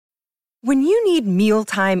When you need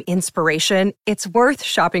mealtime inspiration, it's worth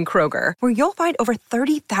shopping Kroger, where you'll find over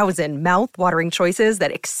 30,000 mouth-watering choices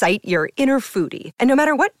that excite your inner foodie. And no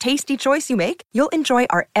matter what tasty choice you make, you'll enjoy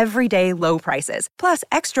our everyday low prices, plus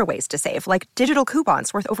extra ways to save, like digital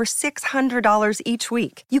coupons worth over $600 each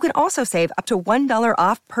week. You can also save up to $1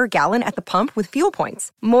 off per gallon at the pump with fuel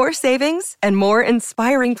points. More savings and more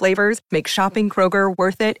inspiring flavors make shopping Kroger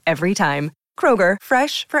worth it every time. Kroger,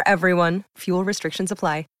 fresh for everyone. Fuel restrictions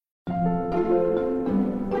apply.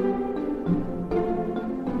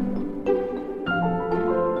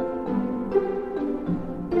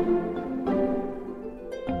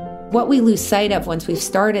 What we lose sight of once we've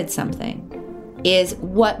started something is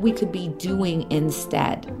what we could be doing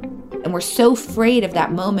instead. And we're so afraid of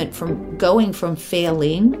that moment from going from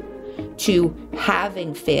failing to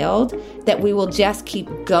having failed that we will just keep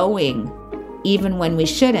going even when we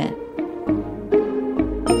shouldn't.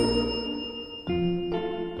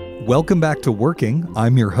 Welcome back to Working.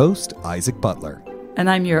 I'm your host, Isaac Butler. And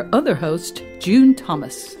I'm your other host, June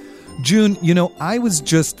Thomas. June, I was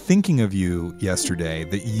just thinking of you yesterday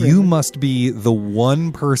that you must be the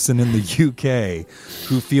one person in the UK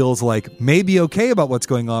who feels like maybe okay about what's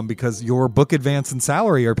going on because your book advance and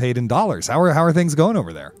salary are paid in dollars. How are things going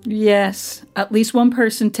over there? Yes, at least one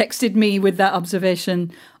person texted me with that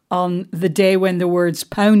observation on the day when the words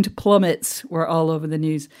pound plummets were all over the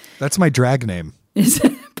news. That's my drag name. Is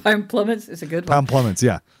it? Pound plummets is a good one. Pound plummets,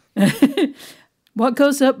 yeah. What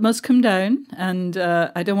goes up must come down, and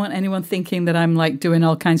I don't want anyone thinking that I'm like doing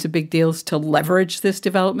all kinds of big deals to leverage this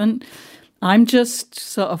development. I'm just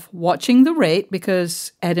sort of watching the rate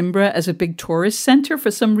because Edinburgh, as a big tourist centre,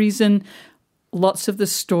 for some reason, lots of the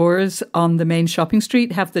stores on the main shopping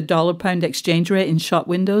street have the dollar-pound exchange rate in shop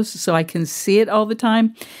windows, so I can see it all the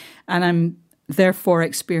time, and I'm therefore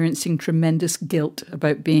experiencing tremendous guilt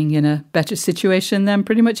about being in a better situation than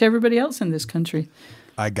pretty much everybody else in this country.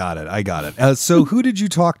 I got it. So who did you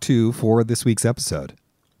talk to for this week's episode?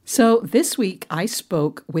 So this week I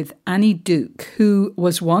spoke with Annie Duke, who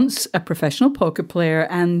was once a professional poker player.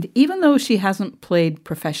 And even though she hasn't played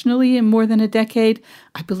professionally in more than a decade,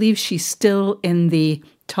 I believe she's still in the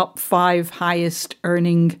top 5 highest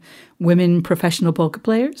earning women professional poker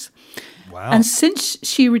players. Wow. And since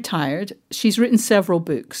she retired, she's written several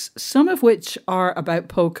books, some of which are about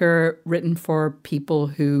poker, written for people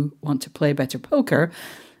who want to play better poker,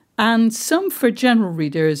 and some for general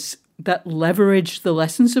readers that leverage the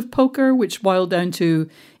lessons of poker, which boil down to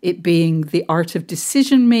it being the art of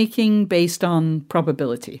decision-making based on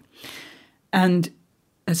probability. And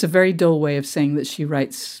it's a very dull way of saying that she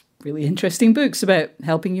writes really interesting books about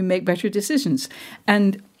helping you make better decisions.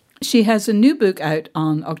 And she has a new book out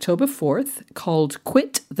on October 4th called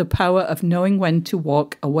Quit: The Power of Knowing When to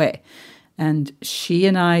Walk Away. And she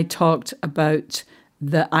and I talked about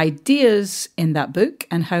the ideas in that book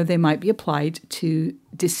and how they might be applied to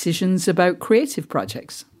decisions about creative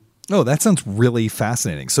projects. Oh, that sounds really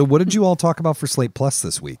fascinating. So what did you all talk about for Slate Plus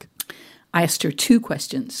this week? I asked her 2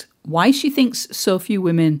 questions. Why she thinks so few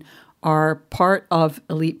women are part of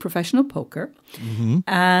elite professional poker,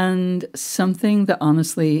 and something that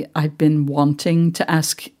honestly I've been wanting to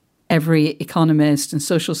ask every economist and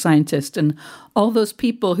social scientist and all those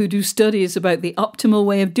people who do studies about the optimal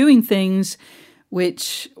way of doing things,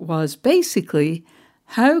 which was basically,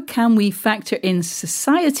 how can we factor in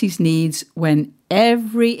society's needs when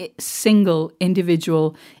every single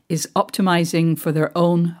individual is optimizing for their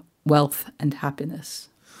own wealth and happiness?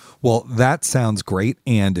 Well, that sounds great.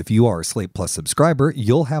 And if you are a Slate Plus subscriber,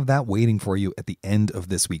 you'll have that waiting for you at the end of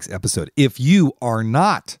this week's episode. If you are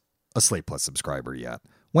not a Slate Plus subscriber yet,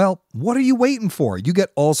 well, what are you waiting for? You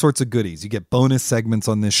get all sorts of goodies. You get bonus segments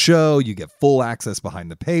on this show. You get full access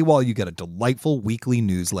behind the paywall. You get a delightful weekly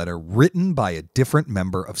newsletter written by a different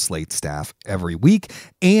member of Slate staff every week.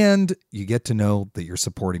 And you get to know that you're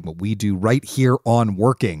supporting what we do right here on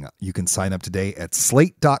Working. You can sign up today at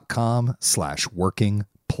slate.com/working+.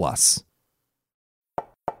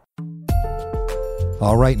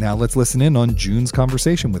 All right, now let's listen in on June's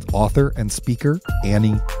conversation with author and speaker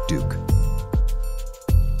Annie Duke.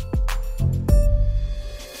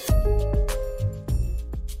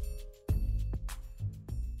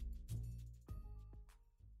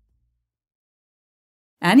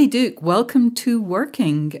 Annie Duke, welcome to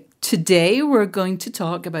Working. Today we're going to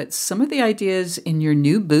talk about some of the ideas in your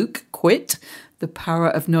new book, Quit: The Power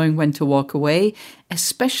of Knowing When to Walk Away,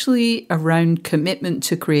 especially around commitment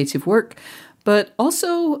to creative work, but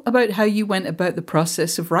also about how you went about the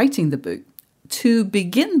process of writing the book. To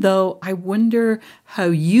begin, though, I wonder how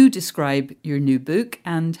you describe your new book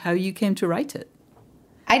and how you came to write it.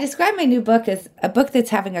 I describe my new book as a book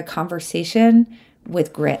that's having a conversation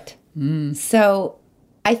with grit. So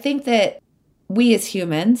I think that we as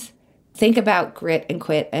humans think about grit and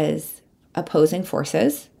quit as opposing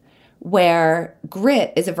forces, where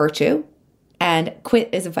grit is a virtue and quit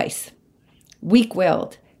is a vice.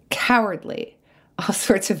 Weak-willed, cowardly, all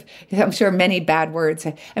sorts of, I'm sure, many bad words.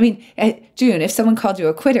 I mean, June, if someone called you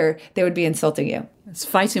a quitter, they would be insulting you. It's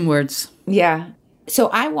fighting words. Yeah. So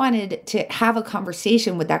I wanted to have a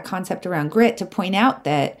conversation with that concept around grit to point out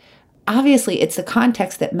that obviously it's the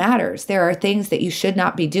context that matters. There are things that you should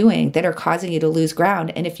not be doing that are causing you to lose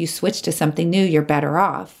ground. And if you switch to something new, you're better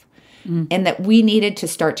off. And that we needed to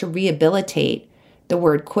start to rehabilitate the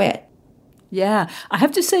word quit. Yeah. I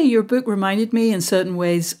have to say, your book reminded me in certain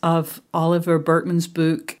ways of Oliver Burkeman's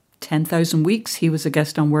book, 10,000 Weeks. He was a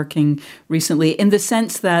guest on Working recently, in the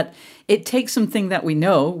sense that it takes something that we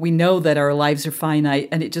know that our lives are finite,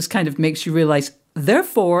 and it just kind of makes you realize,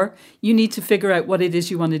 therefore, you need to figure out what it is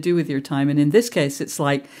you want to do with your time. And in this case, it's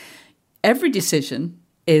like every decision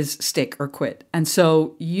is stick or quit. And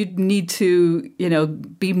so you need to,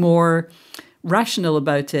 be more rational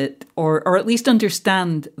about it, or at least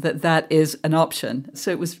understand that that is an option.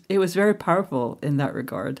 So it was very powerful in that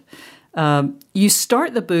regard. You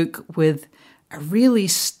start the book with a really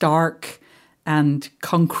stark and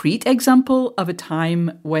concrete example of a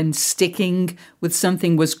time when sticking with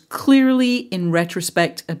something was clearly, in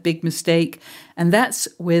retrospect, a big mistake. And that's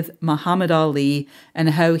with Muhammad Ali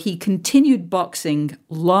and how he continued boxing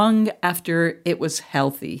long after it was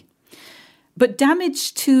healthy. But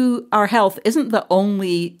damage to our health isn't the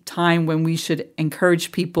only time when we should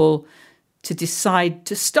encourage people to decide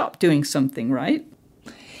to stop doing something, right?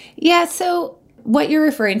 Yeah, so what you're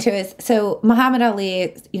referring to is, so Muhammad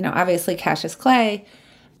Ali, obviously Cassius Clay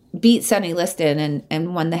beat Sonny Liston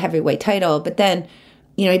and won the heavyweight title. But then,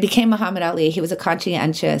 he became Muhammad Ali. He was a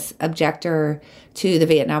conscientious objector to the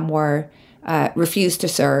Vietnam War, refused to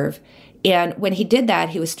serve. And when he did that,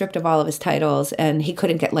 he was stripped of all of his titles and he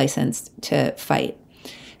couldn't get licensed to fight.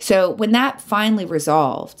 So when that finally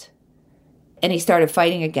resolved and he started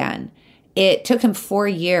fighting again, it took him 4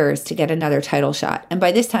 years to get another title shot. And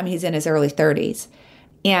by this time, he's in his early 30s.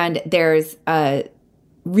 And there's a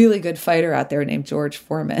really good fighter out there named George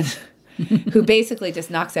Foreman who basically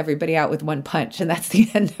just knocks everybody out with one punch. And that's the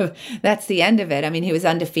end of it. I mean, he was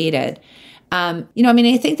undefeated.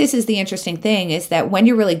 I think this is the interesting thing, is that when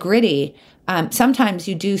you're really gritty, sometimes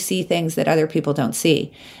you do see things that other people don't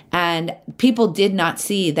see. And people did not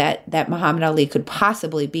see that Muhammad Ali could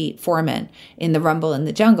possibly beat Foreman in the Rumble in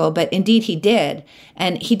the Jungle, but indeed he did.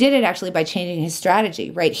 And he did it actually by changing his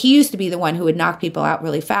strategy, right? He used to be the one who would knock people out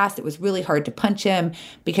really fast. It was really hard to punch him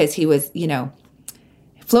because he was,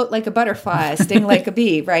 float like a butterfly, sting like a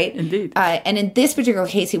bee, right? Indeed. And in this particular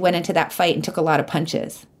case, he went into that fight and took a lot of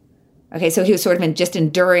punches. Okay, so he was sort of just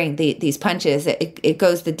enduring these punches. It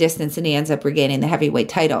goes the distance and he ends up regaining the heavyweight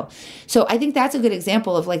title. So I think that's a good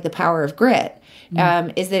example of like the power of grit,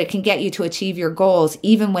 is that it can get you to achieve your goals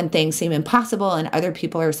even when things seem impossible and other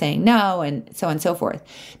people are saying no and so on and so forth.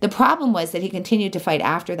 The problem was that he continued to fight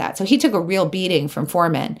after that. So he took a real beating from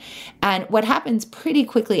Foreman. And what happens pretty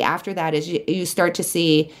quickly after that is you start to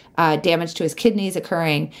see damage to his kidneys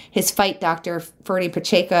occurring. His fight doctor, Ferdy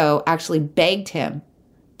Pacheco, actually begged him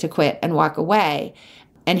to quit and walk away.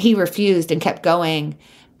 And he refused and kept going.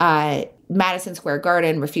 Madison Square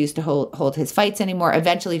Garden refused to hold his fights anymore.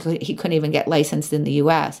 Eventually, he couldn't even get licensed in the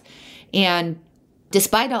U.S. And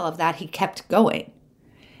despite all of that, he kept going.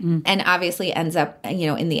 And obviously ends up,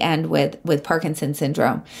 in the end with Parkinson's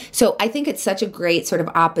syndrome. So I think it's such a great sort of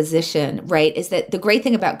opposition, right? Is that the great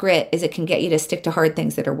thing about grit is it can get you to stick to hard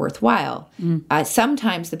things that are worthwhile.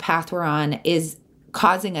 Sometimes the path we're on is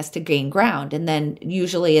causing us to gain ground. And then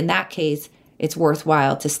usually in that case, it's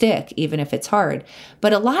worthwhile to stick, even if it's hard.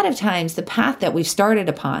 But a lot of times the path that we've started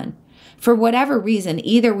upon, for whatever reason,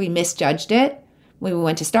 either we misjudged it when we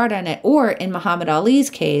went to start on it, or in Muhammad Ali's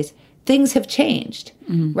case, things have changed,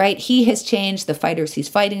 right? He has changed, the fighters he's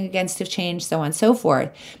fighting against have changed, so on and so forth.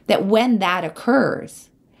 That when that occurs,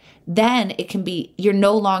 then it can be, you're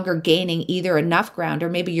no longer gaining either enough ground or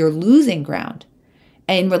maybe you're losing ground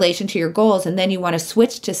in relation to your goals, and then you want to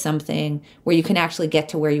switch to something where you can actually get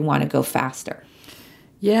to where you want to go faster.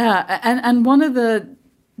 Yeah, and one of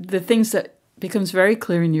the things that becomes very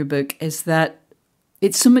clear in your book is that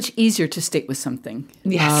it's so much easier to stick with something.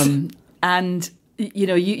 Yes. And,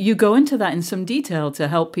 you go into that in some detail to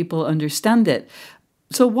help people understand it.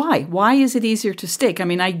 So why? Why is it easier to stick? I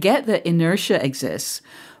mean, I get that inertia exists,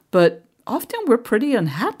 but often we're pretty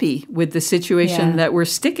unhappy with the situation that we're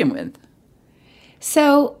sticking with.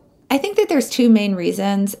 So I think that there's two main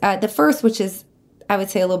reasons. The first, which is, I would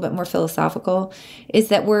say a little bit more philosophical, is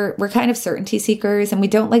that we're kind of certainty seekers and we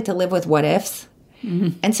don't like to live with what ifs.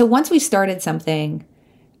 Mm-hmm. And so once we've started something,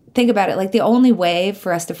 think about it, like the only way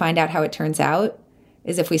for us to find out how it turns out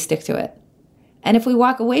is if we stick to it. And if we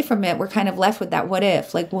walk away from it, we're kind of left with that what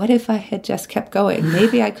if. Like, what if I had just kept going?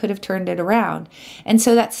 Maybe I could have turned it around. And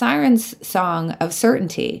so that Siren's song of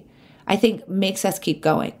certainty, I think, makes us keep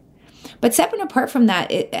going. But separate apart from that,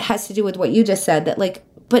 it has to do with what you just said, that like,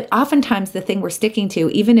 but oftentimes the thing we're sticking to,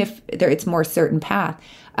 even if it's more certain path,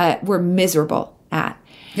 we're miserable at.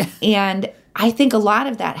 Yeah. And I think a lot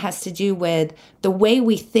of that has to do with the way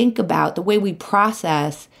we think about, the way we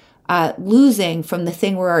process losing from the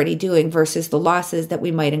thing we're already doing versus the losses that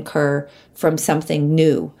we might incur from something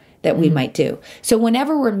new that we might do. So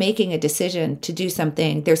whenever we're making a decision to do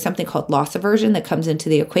something, there's something called loss aversion that comes into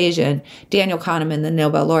the equation. Daniel Kahneman, the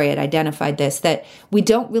Nobel laureate, identified this, that we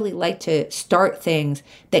don't really like to start things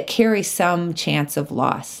that carry some chance of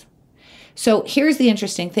loss. So here's the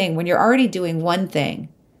interesting thing. When you're already doing one thing,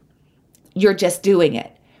 you're just doing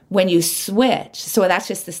it. When you switch, so that's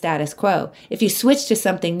just the status quo. If you switch to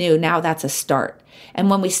something new, now that's a start. And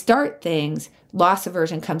when we start things, loss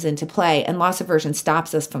aversion comes into play, and loss aversion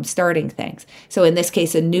stops us from starting things. So in this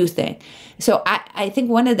case, a new thing. So I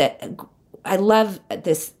think I love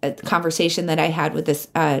this conversation that I had with this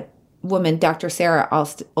woman, Dr. Sarah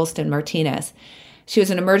Alston Martinez. She was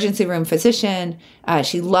an emergency room physician.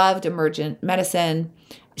 She loved emergent medicine.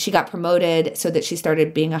 She got promoted so that she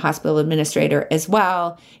started being a hospital administrator as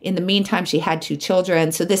well. In the meantime, she had 2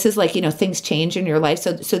 children. So this is like, things change in your life.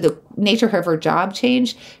 So the nature of her job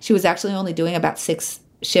changed. She was actually only doing about 6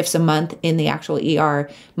 shifts a month in the actual ER.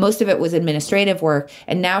 Most of it was administrative work.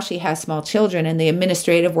 And now she has small children and the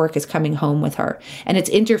administrative work is coming home with her. And it's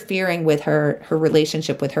interfering with her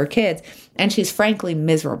relationship with her kids. And she's frankly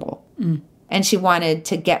miserable. Mm. And she wanted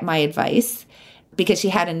to get my advice because she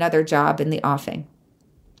had another job in the offing.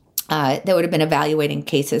 That would have been evaluating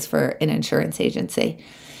cases for an insurance agency.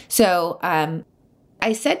 So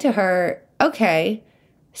I said to her, okay,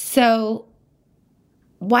 so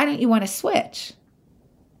why don't you want to switch?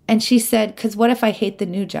 And she said, because what if I hate the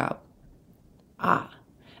new job?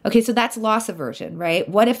 Okay, so that's loss aversion, right?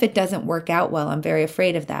 What if it doesn't work out well? I'm very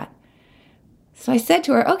afraid of that. So I said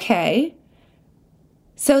to her, okay,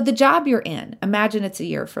 so the job you're in, imagine it's a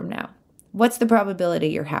year from now. What's the probability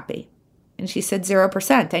you're happy? And she said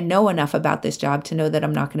 0%. I know enough about this job to know that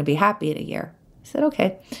I'm not going to be happy in a year. I said,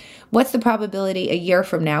 okay. What's the probability a year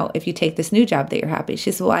from now if you take this new job that you're happy?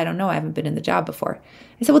 She said, well, I don't know. I haven't been in the job before.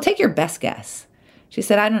 I said, well, take your best guess. She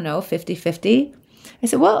said, I don't know, 50-50. I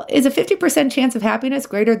said, well, is a 50% chance of happiness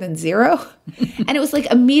greater than 0? And it was like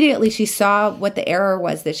immediately she saw what the error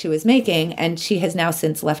was that she was making. And she has now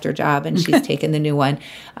since left her job and she's taken the new one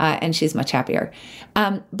and she's much happier.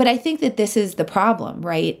 But I think that this is the problem,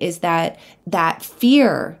 right? Is that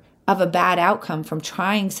fear of a bad outcome from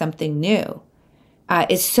trying something new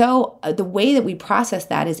is so, the way that we process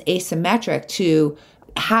that is asymmetric to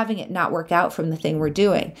having it not work out from the thing we're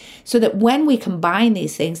doing. So that when we combine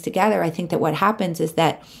these things together, I think that what happens is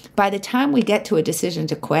that by the time we get to a decision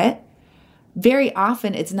to quit, very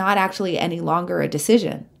often it's not actually any longer a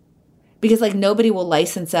decision. Because like nobody will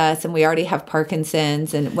license us and we already have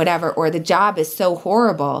Parkinson's and whatever, or the job is so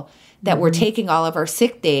horrible that we're taking all of our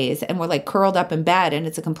sick days and we're like curled up in bed and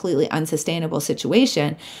it's a completely unsustainable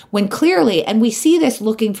situation. When clearly, and we see this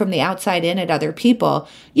looking from the outside in at other people,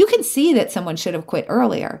 you can see that someone should have quit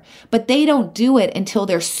earlier, but they don't do it until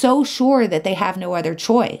they're so sure that they have no other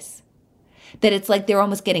choice. That it's like they're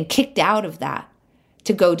almost getting kicked out of that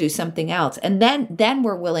to go do something else. And then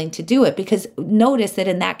we're willing to do it because notice that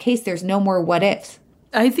in that case, there's no more what ifs.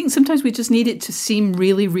 I think sometimes we just need it to seem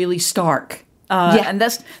really, really stark. And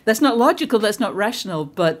that's not logical, that's not rational,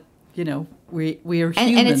 but, we are humans.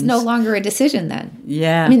 And it's no longer a decision then.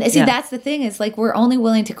 Yeah. I mean, see, that's the thing is like we're only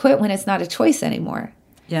willing to quit when it's not a choice anymore.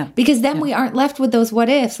 Yeah. Because then we aren't left with those what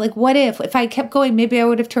ifs. Like, what if I kept going, maybe I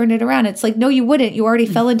would have turned it around. It's like, no, you wouldn't. You already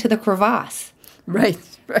fell into the crevasse. Right.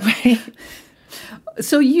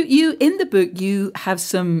 So you in the book, you have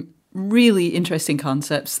some really interesting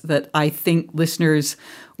concepts that I think listeners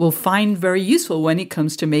will find very useful when it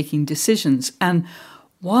comes to making decisions. And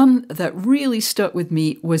one that really stuck with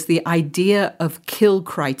me was the idea of kill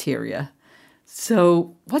criteria.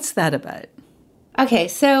 So what's that about? Okay,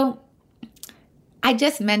 so I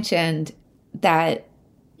just mentioned that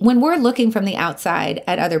when we're looking from the outside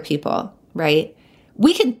at other people, right,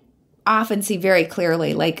 we can often see very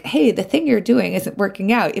clearly like, hey, the thing you're doing isn't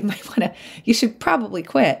working out. You should probably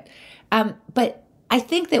quit. But I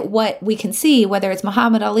think that what we can see, whether it's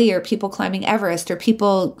Muhammad Ali or people climbing Everest or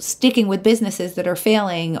people sticking with businesses that are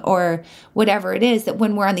failing or whatever it is, that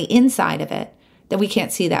when we're on the inside of it, that we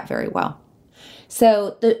can't see that very well.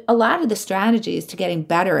 So a lot of the strategies to getting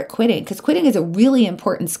better at quitting, because quitting is a really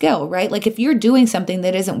important skill, right? Like if you're doing something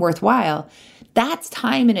that isn't worthwhile, that's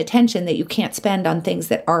time and attention that you can't spend on things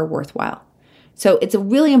that are worthwhile. So it's a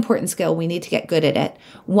really important skill. We need to get good at it.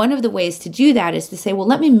 One of the ways to do that is to say, well,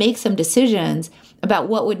 let me make some decisions about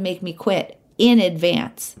what would make me quit in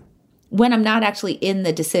advance when I'm not actually in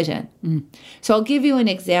the decision. So I'll give you an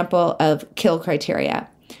example of kill criteria.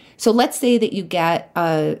 So let's say that you get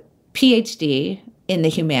a PhD in the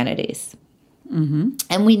humanities.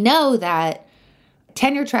 And we know that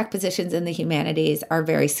tenure track positions in the humanities are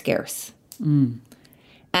very scarce. And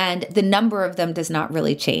the number of them does not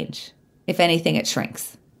really change. If anything, it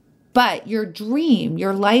shrinks. But your dream,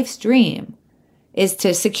 your life's dream, is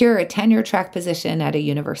to secure a tenure track position at a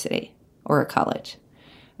university or a college.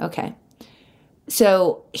 Okay.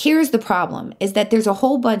 So here's the problem, is that there's a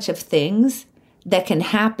whole bunch of things that can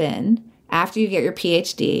happen after you get your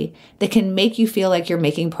PhD that can make you feel like you're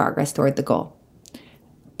making progress toward the goal.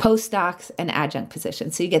 Postdocs and adjunct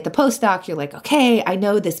positions. So you get the postdoc, you're like, okay, I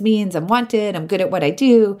know this means I'm wanted, I'm good at what I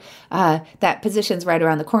do. That position's right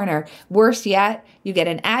around the corner. Worse yet, you get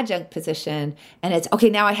an adjunct position and it's, okay,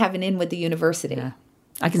 now I have an in with the university. Yeah.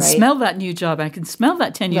 I can smell that new job. I can smell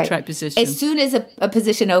that tenure track position. As soon as a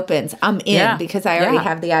position opens, I'm in because I already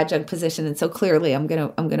have the adjunct position. And so clearly I'm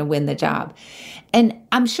gonna win the job. And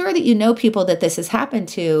I'm sure that you know people that this has happened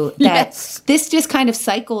to, that this just kind of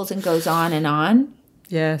cycles and goes on and on.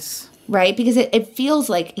 Yes. Right? Because it feels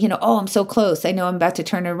like, oh, I'm so close. I know I'm about to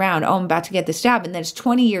turn it around. Oh, I'm about to get this job. And then it's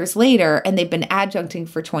 20 years later and they've been adjuncting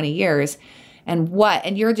for 20 years. And what?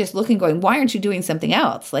 And you're just looking going, why aren't you doing something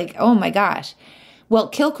else? Like, oh my gosh. Well,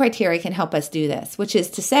 kill criteria can help us do this, which is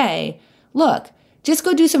to say, look, just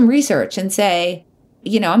go do some research and say,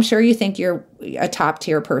 I'm sure you think you're a top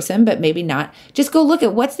tier person, but maybe not. Just go look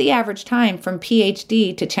at what's the average time from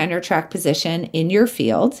PhD to tenure track position in your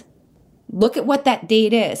field. Look at what that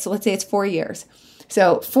date is. So let's say it's 4 years.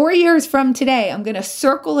 So 4 years from today, I'm going to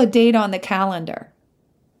circle a date on the calendar.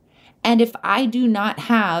 And if I do not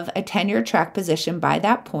have a tenure track position by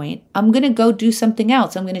that point, I'm going to go do something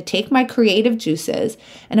else. I'm going to take my creative juices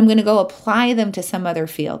and I'm going to go apply them to some other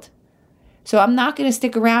field. So I'm not going to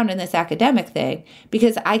stick around in this academic thing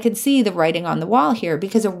because I can see the writing on the wall here,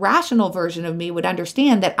 because a rational version of me would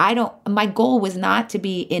understand that my goal was not to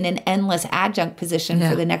be in an endless adjunct position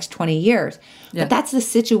for the next 20 years. But that's the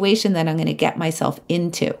situation that I'm going to get myself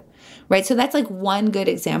into, right? So that's like one good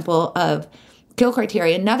example of kill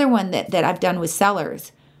criteria. Another one that I've done with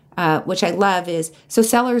sellers, which I love, is, so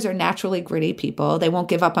sellers are naturally gritty people. They won't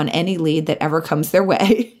give up on any lead that ever comes their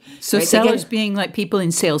way. So right? Sellers being like people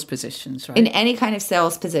in sales positions, right? In any kind of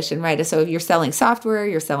sales position, right? So if you're selling software,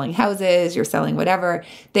 you're selling houses, you're selling whatever,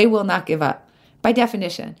 they will not give up by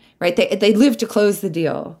definition, right? They live to close the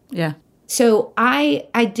deal. Yeah. So I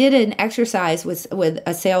did an exercise with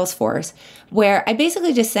a sales force where I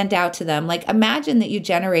basically just sent out to them, like, imagine that you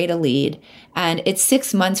generate a lead and it's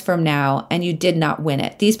 6 months from now and you did not win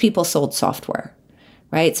it. These people sold software,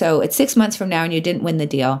 right? So it's 6 months from now and you didn't win the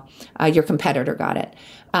deal. Your competitor got it.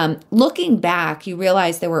 Looking back, you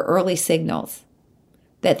realize there were early signals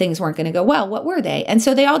that things weren't going to go well. What were they? And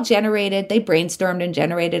so they brainstormed and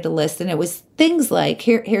generated a list. And it was things like,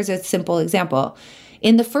 here's a simple example.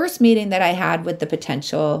 In the first meeting that I had with the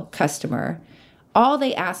potential customer, all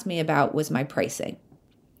they asked me about was my pricing.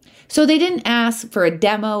 So they didn't ask for a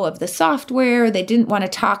demo of the software. They didn't want to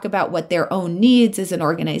talk about what their own needs as an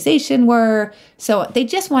organization were. So they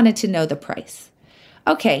just wanted to know the price.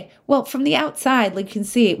 Okay, well, from the outside, you can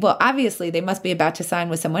see, well, obviously they must be about to sign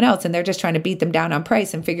with someone else and they're just trying to beat them down on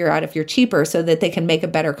price and figure out if you're cheaper so that they can make a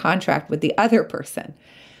better contract with the other person.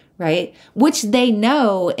 Right? Which they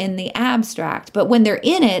know in the abstract, but when they're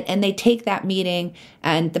in it and they take that meeting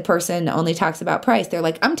and the person only talks about price, they're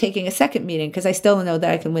like, I'm taking a second meeting because I still know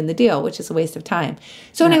that I can win the deal, which is a waste of time.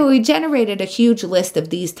 So anyway, we generated a huge list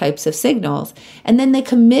of these types of signals. And then they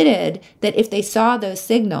committed that if they saw those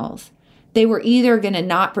signals, they were either going to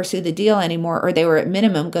not pursue the deal anymore, or they were at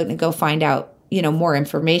minimum going to go find out, more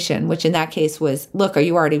information, which in that case was, look, are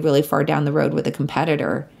you already really far down the road with a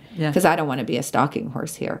competitor? Because I don't want to be a stalking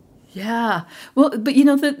horse here. Yeah. Well, but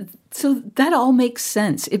so that all makes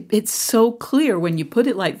sense. It's so clear when you put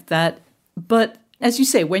it like that. But as you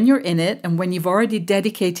say, when you're in it and when you've already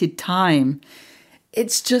dedicated time,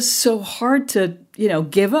 it's just so hard to,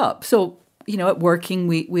 give up. So at Working,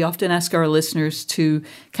 we often ask our listeners to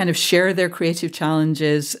kind of share their creative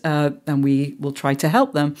challenges, and we will try to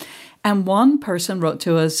help them. And one person wrote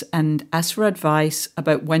to us and asked for advice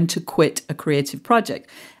about when to quit a creative project.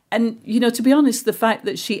 And, to be honest, the fact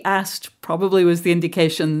that she asked probably was the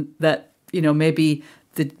indication that, maybe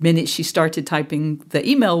the minute she started typing the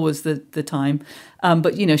email was the time.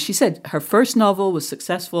 But, she said her first novel was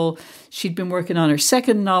successful. She'd been working on her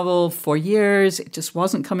second novel for years. It just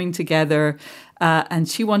wasn't coming together. And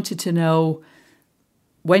she wanted to know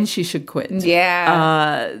when she should quit.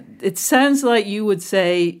 Yeah. It sounds like you would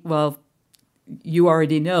say, well, you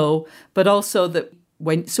already know, but also that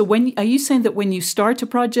when are you saying that when you start a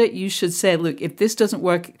project, you should say, look, if this doesn't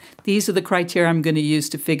work, these are the criteria I'm going to use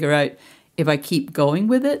to figure out if I keep going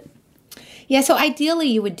with it? Yeah, so ideally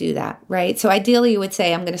you would do that, right? So ideally you would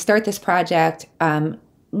say, I'm going to start this project.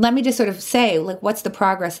 Let me just sort of say, like, what's the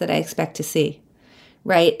progress that I expect to see,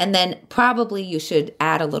 right? And then probably you should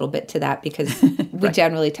add a little bit to that because we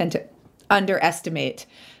generally tend to underestimate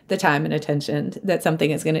the time and attention that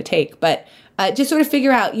something is going to take. But just sort of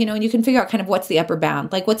figure out, and you can figure out kind of what's the upper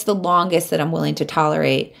bound, like what's the longest that I'm willing to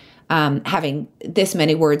tolerate having this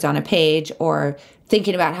many words on a page, or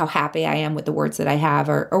thinking about how happy I am with the words that I have,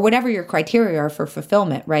 or whatever your criteria are for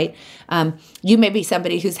fulfillment, right? You may be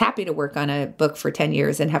somebody who's happy to work on a book for 10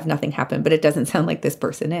 years and have nothing happen, but it doesn't sound like this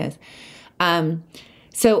person is.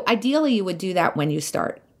 So ideally you would do that when you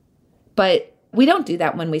start, but we don't do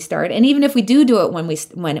that when we start. And even if we do it when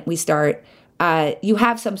we start, you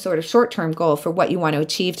have some sort of short-term goal for what you want to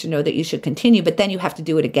achieve to know that you should continue, but then you have to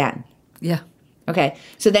do it again. Yeah. Okay.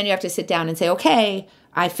 So then you have to sit down and say, okay,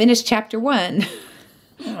 I finished chapter 1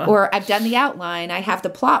 or I've done the outline. I have the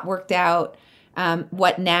plot worked out.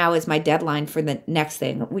 What now is my deadline for the next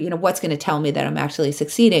thing? What's going to tell me that I'm actually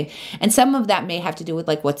succeeding? And some of that may have to do with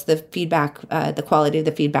like, what's the feedback, the quality of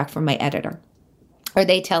the feedback from my editor? Are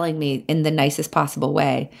they telling me in the nicest possible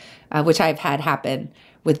way, which I've had happen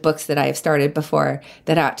with books that I have started before,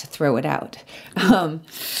 that I ought to throw it out.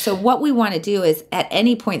 So what we want to do is at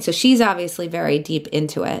any point, so she's obviously very deep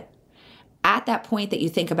into it. At that point that you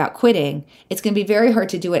think about quitting, it's going to be very hard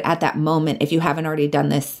to do it at that moment if you haven't already done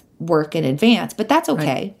this work in advance. But that's okay,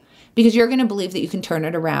 right? Because you're going to believe that you can turn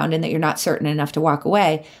it around and that you're not certain enough to walk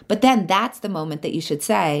away. But then that's the moment that you should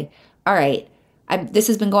say, all right, this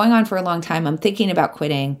has been going on for a long time. I'm thinking about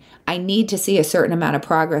quitting. I need to see a certain amount of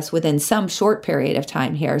progress within some short period of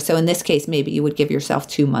time here. So in this case, maybe you would give yourself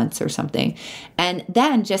 2 months or something. And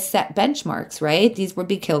then just set benchmarks, right? These would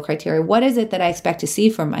be kill criteria. What is it that I expect to see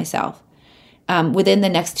from myself within the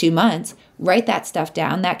next 2 months? Write that stuff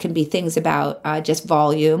down. That can be things about just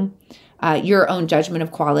volume, your own judgment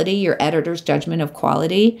of quality, your editor's judgment of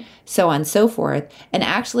quality, so on and so forth. And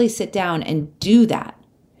actually sit down and do that.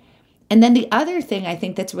 And then the other thing I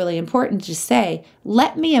think that's really important to say,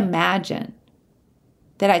 let me imagine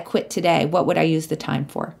that I quit today. What would I use the time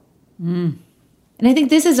for? And I think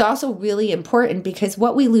this is also really important because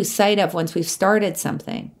what we lose sight of once we've started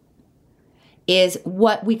something is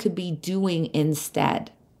what we could be doing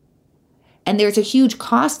instead. And there's a huge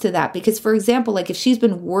cost to that because, for example, like if she's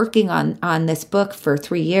been working on this book for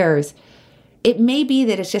 3 years, it may be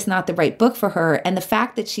that it's just not the right book for her. And the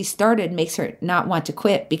fact that she started makes her not want to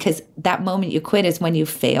quit because that moment you quit is when you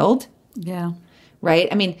failed. Yeah. Right?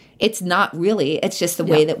 I mean, it's not really. It's just the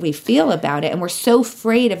way that we feel about it. And we're so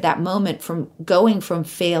afraid of that moment from going from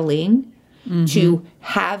failing to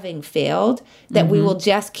having failed that we will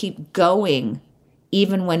just keep going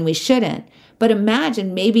even when we shouldn't. But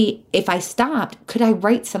imagine maybe if I stopped, could I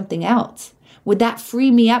write something else? Would that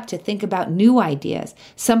free me up to think about new ideas,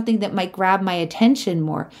 something that might grab my attention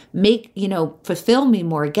more, fulfill me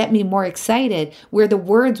more, get me more excited, where the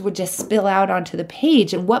words would just spill out onto the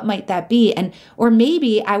page? And what might that be? Or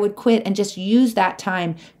maybe I would quit and just use that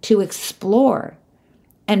time to explore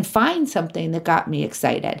and find something that got me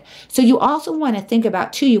excited. So you also want to think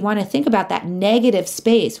about, too, you want to think about that negative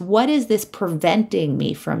space. What is this preventing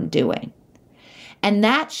me from doing? And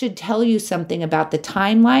that should tell you something about the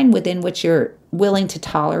timeline within which you're willing to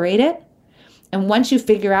tolerate it. And once you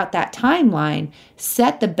figure out that timeline,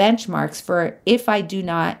 set the benchmarks for if I do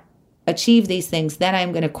not achieve these things, then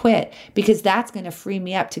I'm going to quit because that's going to free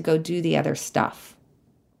me up to go do the other stuff.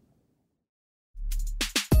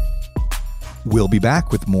 We'll be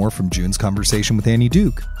back with more from June's conversation with Annie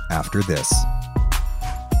Duke after this.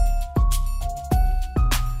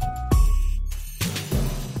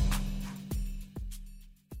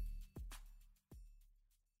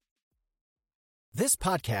 This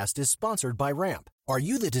podcast is sponsored by Ramp. Are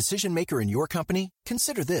you the decision maker in your company?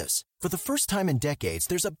 Consider this. For the first time in decades,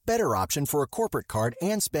 there's a better option for a corporate card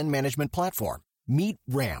and spend management platform. Meet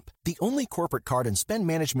Ramp, the only corporate card and spend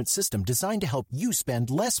management system designed to help you spend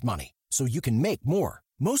less money so you can make more.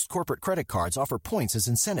 Most corporate credit cards offer points as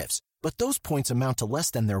incentives, but those points amount to less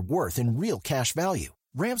than their worth in real cash value.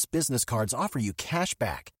 Ramp's business cards offer you cash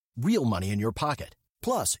back, real money in your pocket.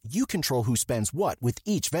 Plus, you control who spends what with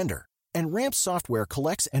each vendor. And Ramp's software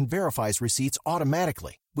collects and verifies receipts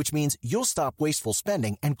automatically, which means you'll stop wasteful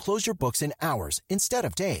spending and close your books in hours instead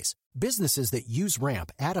of days. Businesses that use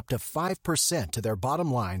Ramp add up to 5% to their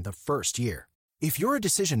bottom line the first year. If you're a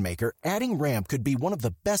decision maker, adding Ramp could be one of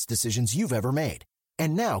the best decisions you've ever made.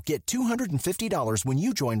 And now get $250 when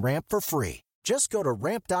you join Ramp for free. Just go to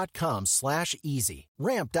ramp.com/easy.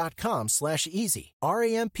 Ramp.com/easy.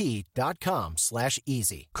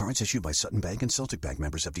 RAMP.com/easy. Cards issued by Sutton Bank and Celtic Bank,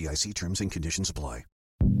 members of FDIC. Terms and conditions apply.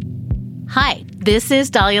 Hi, this is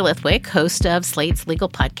Dahlia Lithwick, host of Slate's legal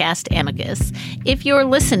podcast, Amicus. If you're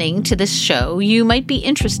listening to this show, you might be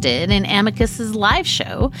interested in Amicus's live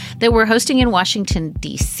show that we're hosting in Washington,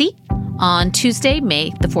 D.C. on Tuesday,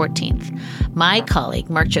 May the 14th. My colleague,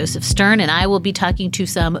 Mark Joseph Stern, and I will be talking to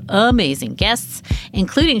some amazing guests,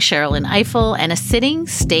 including Sherrilyn Ifill and a sitting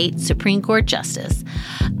state Supreme Court justice,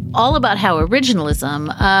 all about how originalism,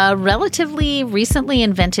 a relatively recently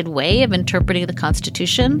invented way of interpreting the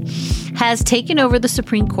Constitution, has taken over the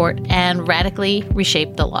Supreme Court and radically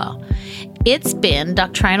reshaped the law. It's been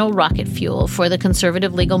doctrinal rocket fuel for the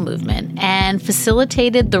conservative legal movement and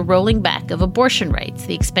facilitated the rolling back of abortion rights,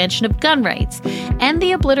 the expansion of gun rights, and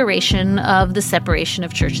the obliteration of the separation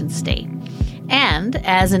of church and state. And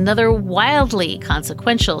as another wildly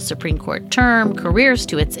consequential Supreme Court term careers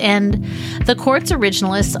to its end, the court's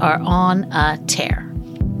originalists are on a tear.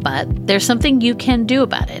 But there's something you can do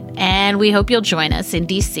about it, and we hope you'll join us in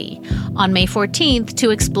D.C. on May 14th to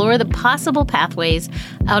explore the possible pathways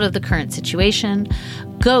out of the current situation.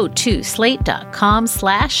 Go to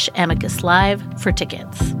slate.com/Amicus Live for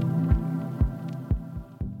tickets.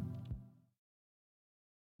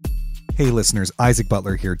 Hey listeners, Isaac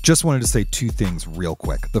Butler here. Just wanted to say two things real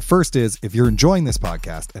quick. The first is, if you're enjoying this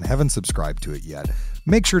podcast and haven't subscribed to it yet,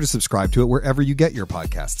 make sure to subscribe to it wherever you get your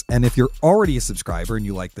podcasts. And if you're already a subscriber and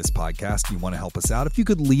you like this podcast, you want to help us out, if you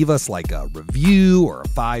could leave us like a review or a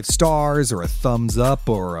 5 stars or a thumbs up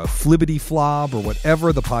or a flibbity flob or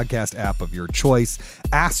whatever the podcast app of your choice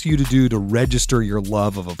asks you to do to register your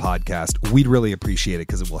love of a podcast, we'd really appreciate it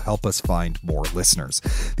because it will help us find more listeners.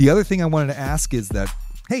 The other thing I wanted to ask is that,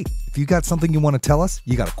 hey, if you got something you want to tell us,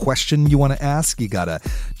 you got a question you want to ask, you got a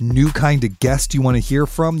new kind of guest you want to hear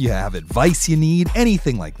from, you have advice you need,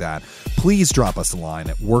 anything like that, please drop us a line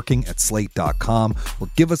at working@slate.com or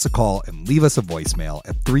give us a call and leave us a voicemail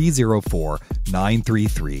at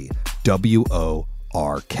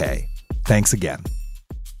 304-933-WORK. Thanks again.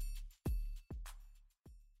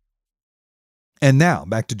 And now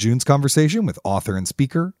back to June's conversation with author and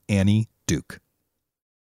speaker Annie Duke.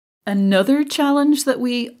 Another challenge that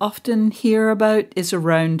we often hear about is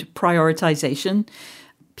around prioritization.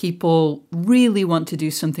 People really want to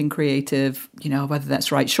do something creative, whether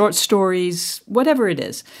that's write short stories, whatever it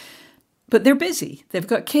is. But they're busy. They've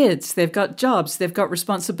got kids, they've got jobs, they've got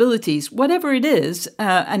responsibilities, whatever it is,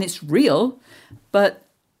 and it's real. But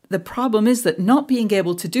the problem is that not being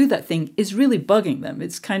able to do that thing is really bugging them.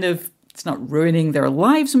 It's not ruining their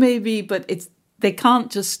lives maybe, but they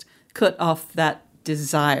can't just cut off that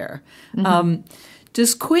desire. Mm-hmm.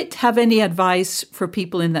 Does Quit have any advice for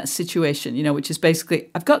people in that situation, which is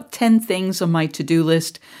basically, I've got 10 things on my to-do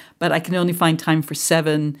list, but I can only find time for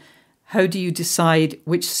 7. How do you decide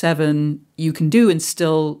which 7 you can do and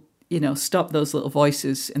still, stop those little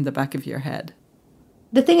voices in the back of your head?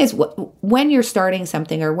 The thing is, when you're starting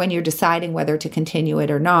something or when you're deciding whether to continue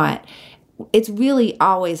it or not, it's really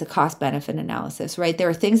always a cost-benefit analysis, right? There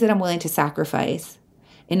are things that I'm willing to sacrifice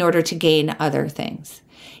in order to gain other things.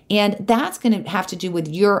 And that's going to have to do with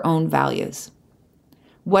your own values.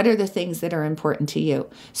 What are the things that are important to you?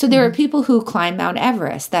 So there are people who climb Mount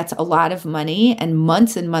Everest. That's a lot of money and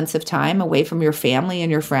months of time away from your family and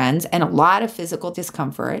your friends and a lot of physical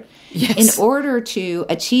discomfort in order to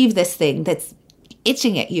achieve this thing that's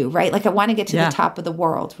itching at you, right? Like I want to get to the top of the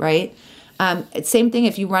world, right? Same thing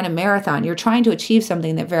if you run a marathon. You're trying to achieve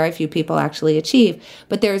something that very few people actually achieve.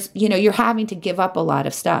 But there's, you're having to give up a lot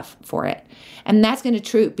of stuff for it. And that's going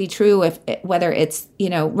to be true whether it's,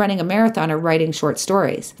 running a marathon or writing short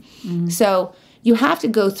stories. Mm-hmm. So you have to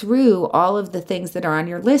go through all of the things that are on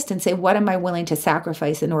your list and say, what am I willing to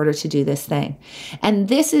sacrifice in order to do this thing? And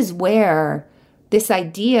this is where this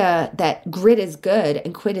idea that grit is good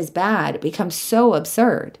and quit is bad becomes so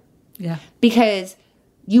absurd. Yeah. Because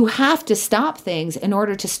you have to stop things in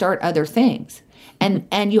order to start other things.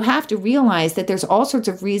 And you have to realize that there's all sorts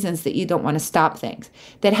of reasons that you don't want to stop things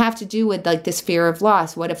that have to do with like this fear of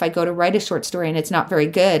loss. What if I go to write a short story and it's not very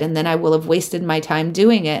good, and then I will have wasted my time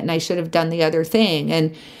doing it and I should have done the other thing?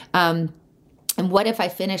 And what if I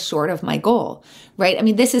finish short of my goal, right? I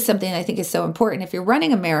mean, this is something I think is so important. If you're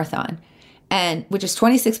running a marathon, which is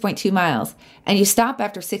 26.2 miles, and you stop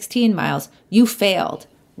after 16 miles, you failed.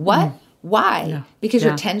 What? Why? Yeah. Because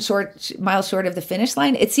you're 10 miles short of the finish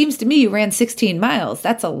line? It seems to me you ran 16 miles.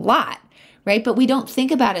 That's a lot, right? But we don't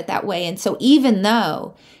think about it that way. And so even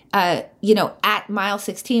though, at mile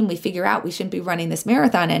 16, we figure out we shouldn't be running this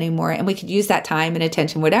marathon anymore, and we could use that time and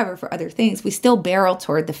attention, whatever, for other things, we still barrel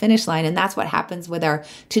toward the finish line. And that's what happens with our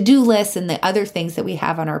to-do lists and the other things that we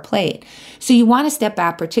have on our plate. So you want to step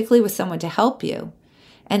back, particularly with someone to help you,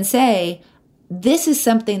 and say, this is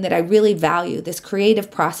something that I really value, this creative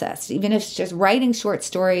process, even if it's just writing short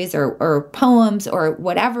stories or poems or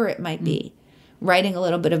whatever it might be, writing a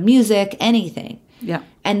little bit of music, anything. Yeah.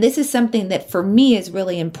 And this is something that for me is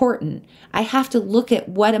really important. I have to look at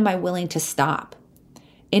what am I willing to stop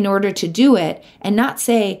in order to do it, and not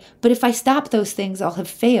say, but if I stop those things, I'll have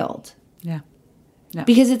failed. Yeah.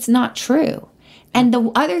 Because it's not true. And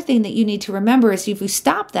the other thing that you need to remember is if you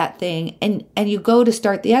stop that thing and you go to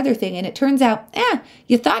start the other thing, and it turns out,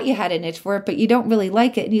 you thought you had an itch for it, but you don't really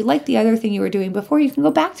like it, and you like the other thing you were doing before, you can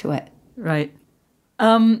go back to it. Right.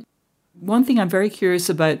 One thing I'm very curious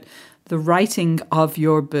about, the writing of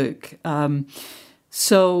your book.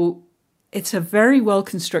 So it's a very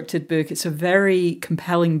well-constructed book. It's a very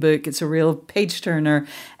compelling book. It's a real page-turner.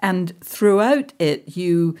 And throughout it,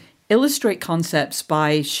 you illustrate concepts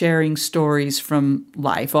by sharing stories from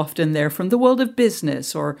life. Often they're from the world of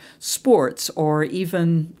business or sports or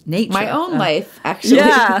even nature. My own life, actually.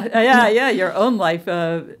 Yeah, your own life,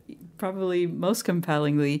 probably most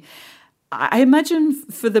compellingly. I imagine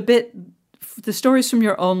for the stories from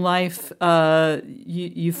your own life,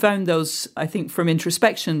 you found those, I think, from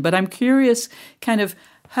introspection. But I'm curious kind of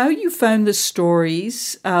how you found the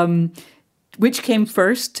stories. Which came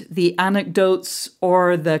first, the anecdotes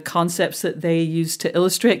or the concepts that they used to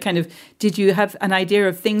illustrate? Kind of, did you have an idea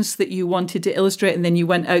of things that you wanted to illustrate and then you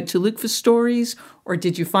went out to look for stories? Or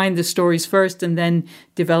did you find the stories first and then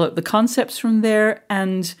develop the concepts from there?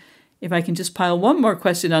 And if I can just pile one more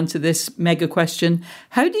question onto this mega question,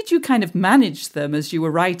 how did you kind of manage them as you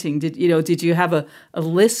were writing? Did you have a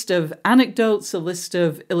list of anecdotes, a list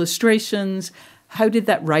of illustrations? How did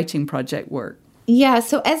that writing project work? Yeah,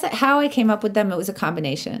 so how I came up with them, it was a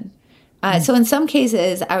combination. So in some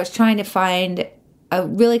cases, I was trying to find a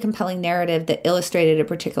really compelling narrative that illustrated a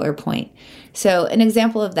particular point. So an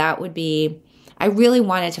example of that would be, I really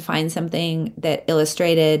wanted to find something that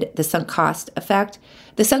illustrated the sunk cost effect.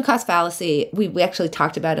 The sunk cost fallacy, we actually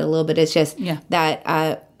talked about it a little bit. It's just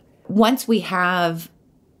that once we have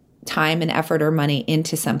time and effort or money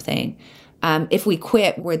into something, if we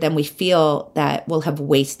quit, then we feel that we'll have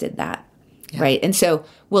wasted that. Yeah. Right. And so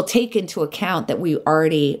we'll take into account that we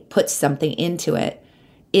already put something into it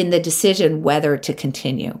in the decision whether to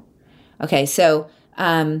continue. Okay. So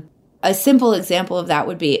a simple example of that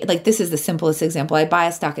would be, like, this is the simplest example. I buy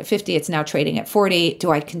a stock at 50. It's now trading at 40.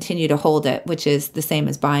 Do I continue to hold it, which is the same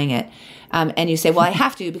as buying it? And you say, well, I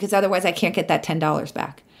have to, because otherwise I can't get that $10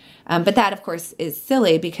 back. But that, of course, is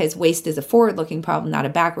silly, because waste is a forward-looking problem, not a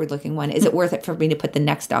backward-looking one. Is it worth it for me to put the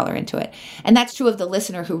next dollar into it? And that's true of the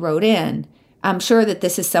listener who wrote in. I'm sure that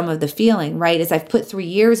this is some of the feeling, right? Is I've put 3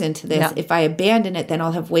 years into this. Yeah. If I abandon it, then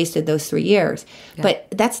I'll have wasted those 3 years. Yeah. But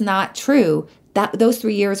that's not true. Those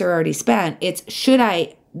 3 years are already spent. It's,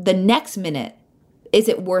 the next minute, is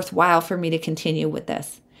it worthwhile for me to continue with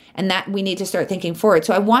this? And that we need to start thinking forward.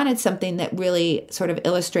 So I wanted something that really sort of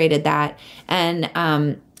illustrated that.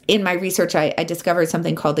 And in my research, I discovered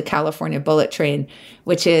something called the California Bullet Train,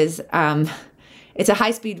 which is... it's a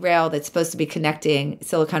high-speed rail that's supposed to be connecting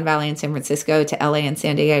Silicon Valley and San Francisco to LA and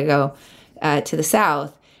San Diego to the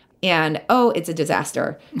south. And, it's a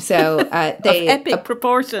disaster. So they... of epic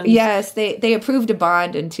proportions. Yes, they approved a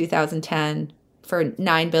bond in 2010 for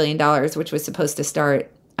 $9 billion, which was supposed to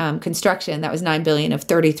start construction. That was $9 billion of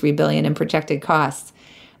 $33 billion in projected costs.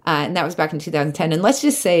 And that was back in 2010. And let's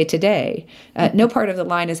just say today, no part of the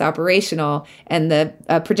line is operational, and the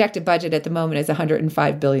projected budget at the moment is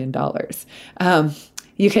 $105 billion.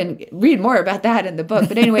 You can read more about that in the book.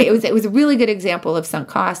 But anyway, it was a really good example of sunk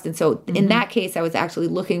cost. And so in that case, I was actually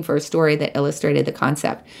looking for a story that illustrated the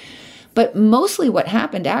concept. But mostly what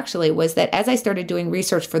happened actually was that as I started doing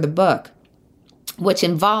research for the book, which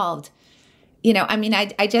involved,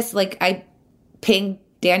 I pinged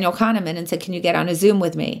Daniel Kahneman and said, can you get on a Zoom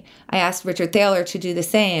with me? I asked Richard Thaler to do the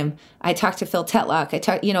same. I talked to Phil Tetlock. I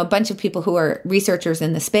talked, a bunch of people who are researchers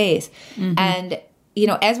in the space. Mm-hmm. And,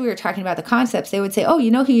 as we were talking about the concepts, they would say, oh,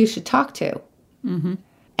 you know who you should talk to? Mm-hmm.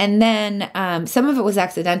 And then some of it was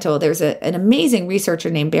accidental. There's an amazing researcher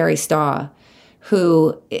named Barry Staw,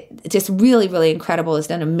 who just really, really incredible, has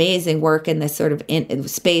done amazing work in this sort of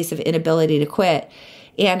space of inability to quit.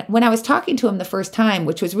 And when I was talking to him the first time,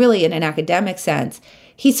 which was really in an academic sense,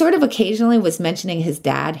 he sort of occasionally was mentioning his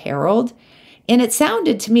dad, Harold. And it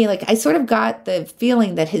sounded to me like I sort of got the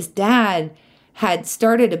feeling that his dad had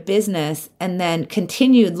started a business and then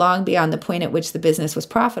continued long beyond the point at which the business was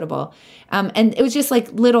profitable. And it was just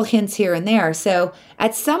like little hints here and there. So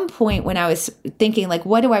at some point when I was thinking, like,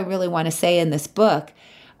 what do I really want to say in this book?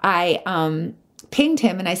 I pinged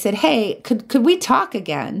him and I said, hey, could we talk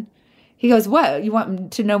again? He goes, what? You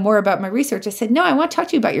want to know more about my research? I said, no, I want to talk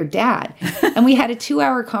to you about your dad. And we had a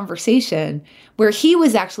 2-hour conversation where he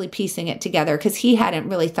was actually piecing it together because he hadn't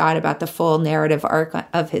really thought about the full narrative arc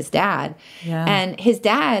of his dad. Yeah. And his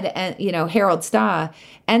dad, Harold Staw,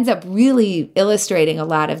 ends up really illustrating a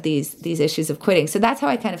lot of these issues of quitting. So that's how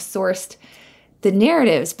I kind of sourced the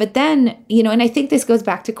narratives. But then, and I think this goes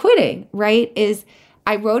back to quitting, right, is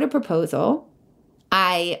I wrote a proposal.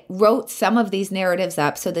 I wrote some of these narratives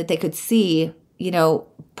up so that they could see,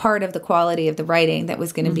 part of the quality of the writing that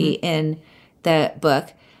was going to be in the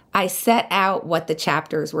book. I set out what the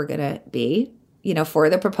chapters were going to be, for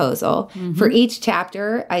the proposal. Mm-hmm. For each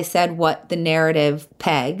chapter, I said what the narrative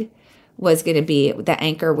peg was going to be, the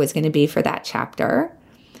anchor was going to be for that chapter.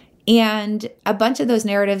 And a bunch of those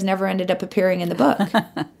narratives never ended up appearing in the book.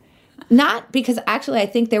 Not because actually I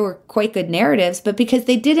think they were quite good narratives, but because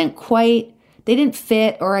they didn't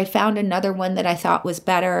fit, or I found another one that I thought was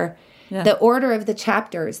better. Yeah. The order of the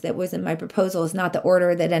chapters that was in my proposal is not the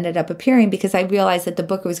order that ended up appearing because I realized that the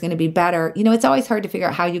book was going to be better. It's always hard to figure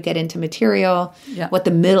out how you get into material, what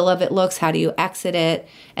the middle of it looks, how do you exit it?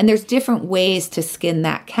 And there's different ways to skin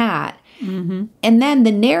that cat. Mm-hmm. And then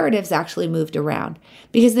the narratives actually moved around.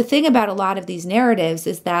 Because the thing about a lot of these narratives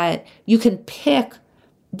is that you can pick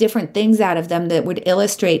different things out of them that would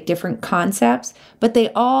illustrate different concepts, but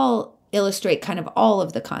they all illustrate kind of all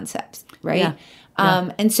of the concepts, right? Yeah.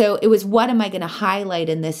 And so it was, what am I going to highlight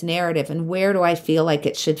in this narrative and where do I feel like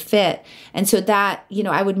it should fit? And so that,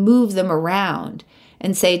 I would move them around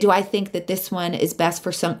and say, do I think that this one is best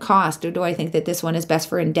for sunk cost, or do I think that this one is best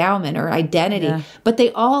for endowment or identity? Yeah. But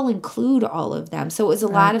they all include all of them. So it was a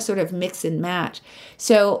lot of sort of mix and match.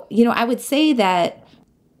 So, I would say that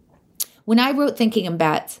when I wrote Thinking in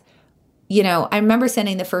Bets, I remember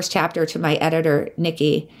sending the first chapter to my editor,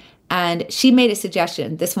 Nikki, and she made a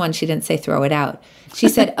suggestion. This one, she didn't say throw it out. She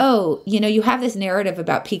said, oh, you have this narrative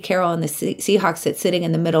about Pete Carroll and the Seahawks that's sitting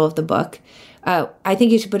in the middle of the book. I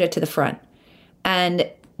think you should put it to the front. And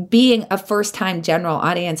being a first-time general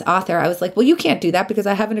audience author, I was like, well, you can't do that because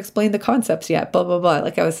I haven't explained the concepts yet, blah, blah, blah.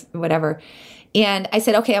 Like I was whatever. And I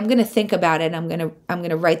said, okay, I'm going to think about it. I'm going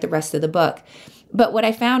to write the rest of the book. But what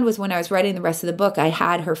I found was when I was writing the rest of the book, I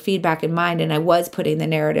had her feedback in mind and I was putting the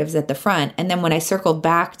narratives at the front. And then when I circled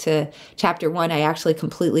back to chapter 1, I actually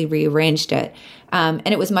completely rearranged it. And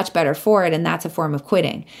it was much better for it. And that's a form of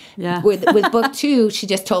quitting. Yeah. With book 2, she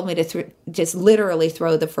just told me to just literally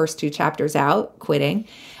throw the first 2 chapters out, quitting.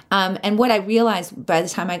 And what I realized by the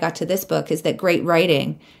time I got to this book is that great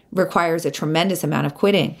writing requires a tremendous amount of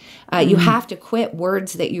quitting. You have to quit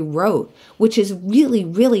words that you wrote, which is really,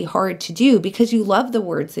 really hard to do because you love the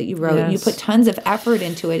words that you wrote. Yes. And you put tons of effort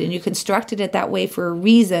into it and you constructed it that way for a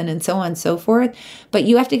reason and so on and so forth. But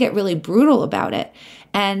you have to get really brutal about it.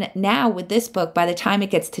 And now with this book, by the time it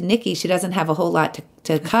gets to Nikki, she doesn't have a whole lot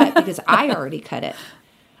to cut because I already cut it.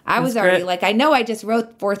 I was already like, I know I just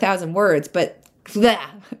wrote 4,000 words, but blah,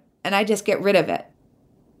 and I just get rid of it.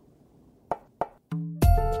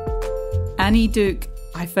 Annie Duke,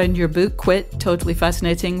 I found your book, Quit, totally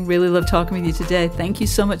fascinating. Really love talking with you today. Thank you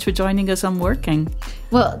so much for joining us on Working.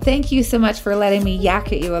 Well, thank you so much for letting me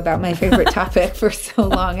yak at you about my favorite topic for so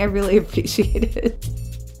long. I really appreciate it.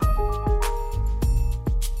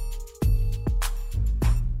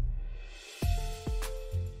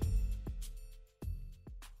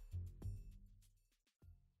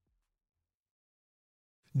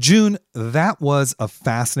 June, that was a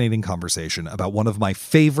fascinating conversation about one of my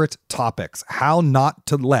favorite topics, how not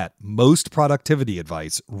to let most productivity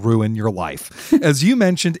advice ruin your life. As you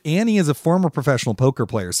mentioned, Annie is a former professional poker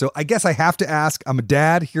player, so I guess I have to ask, I'm a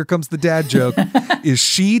dad, here comes the dad joke. Is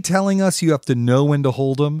she telling us you have to know when to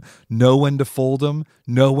hold them, know when to fold them,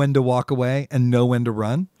 know when to walk away, and know when to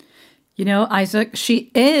run? You know, Isaac,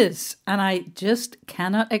 she is. And I just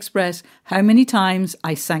cannot express how many times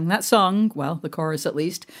I sang that song, well, the chorus at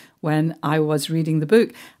least, when I was reading the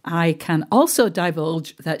book. I can also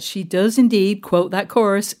divulge that she does indeed quote that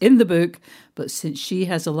chorus in the book, but since she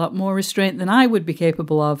has a lot more restraint than I would be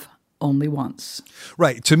capable of, only once.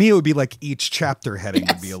 Right. To me, it would be like each chapter heading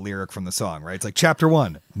would be a lyric from the song, right? It's like chapter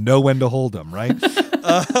 1, know when to hold them, right?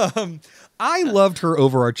 I loved her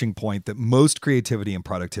overarching point that most creativity and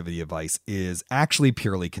productivity advice is actually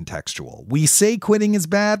purely contextual. We say quitting is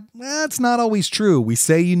bad. That's not always true. We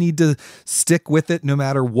say you need to stick with it no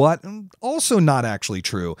matter what. Also not actually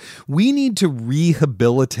true. We need to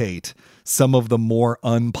rehabilitate some of the more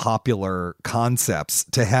unpopular concepts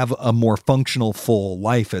to have a more functional, full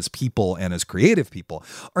life as people and as creative people.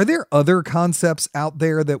 Are there other concepts out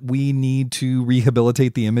there that we need to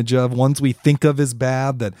rehabilitate the image of, ones we think of as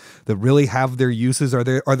bad that really have their uses? Are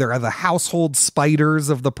there the household spiders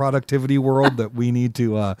of the productivity world that we need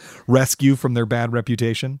to rescue from their bad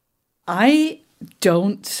reputation? I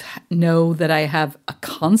don't know that I have a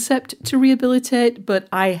concept to rehabilitate, but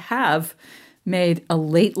I have made a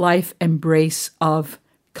late life embrace of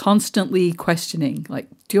constantly questioning, like,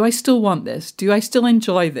 do I still want this? Do I still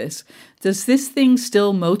enjoy this? Does this thing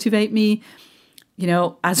still motivate me? You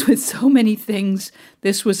know, as with so many things,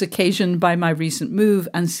 this was occasioned by my recent move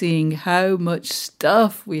and seeing how much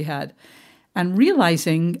stuff we had and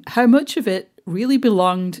realizing how much of it really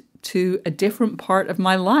belonged to a different part of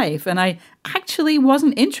my life. And I actually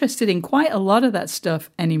wasn't interested in quite a lot of that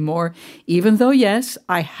stuff anymore, even though, yes,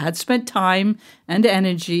 I had spent time and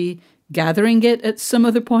energy gathering it at some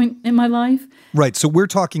other point in my life. Right. So we're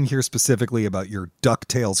talking here specifically about your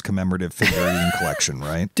DuckTales commemorative figurine collection,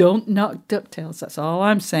 right? Don't knock DuckTales. That's all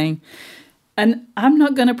I'm saying. And I'm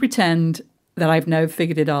not going to pretend that I've now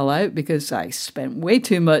figured it all out, because I spent way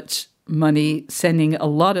too much money sending a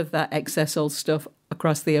lot of that excess old stuff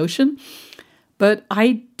across the ocean. But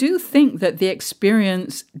I do think that the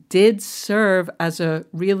experience did serve as a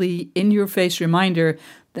really in-your-face reminder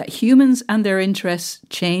that humans and their interests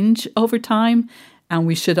change over time, and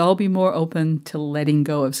we should all be more open to letting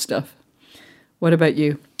go of stuff. What about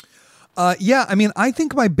you? Yeah, I mean, I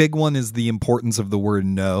think my big one is the importance of the word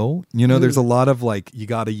no. You know, there's a lot of like, you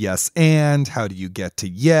got a yes and, how do you get to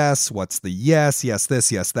yes? What's the yes? Yes,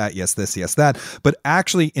 this, yes, that, yes, this, yes, that. But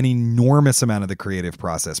actually an enormous amount of the creative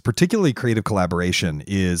process, particularly creative collaboration,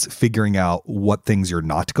 is figuring out what things you're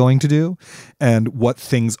not going to do and what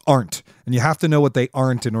things aren't. And you have to know what they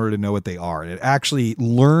aren't in order to know what they are. And it actually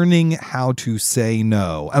learning how to say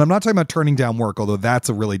no. And I'm not talking about turning down work, although that's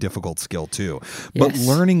a really difficult skill too. But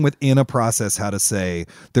learning within a process how to say,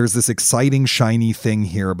 there's this exciting, shiny thing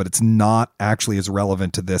here, but it's not actually as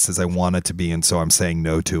relevant to this as I want it to be. And so I'm saying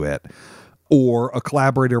no to it. Or a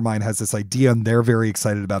collaborator of mine has this idea and they're very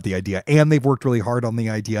excited about the idea and they've worked really hard on the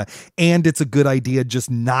idea and it's a good idea,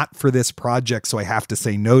 just not for this project. So I have to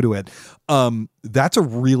say no to it. That's a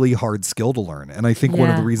really hard skill to learn. And I think one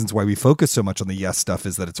of the reasons why we focus so much on the yes stuff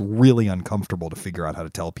is that it's really uncomfortable to figure out how to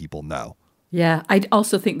tell people no. Yeah. I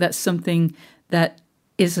also think that's something that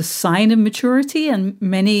is a sign of maturity. And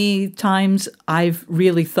many times I've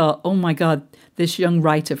really thought, oh my God, this young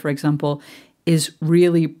writer, for example, is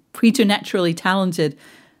really preternaturally talented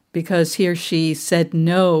because he or she said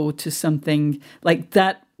no to something. Like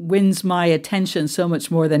that wins my attention so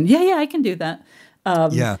much more than, yeah, I can do that.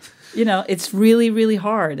 You know, it's really, really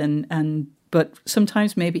hard. But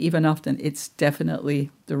sometimes, maybe even often, it's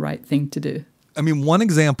definitely the right thing to do. I mean, one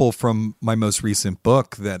example from my most recent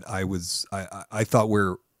book that I thought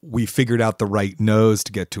we figured out the right no's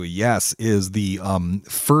to get to a yes is the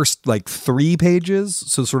first like 3 pages.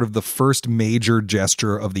 So sort of the first major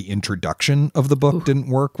gesture of the introduction of the book didn't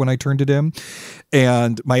work when I turned it in.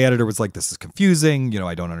 And my editor was like, this is confusing. You know,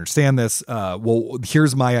 I don't understand this. Well,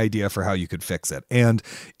 here's my idea for how you could fix it. And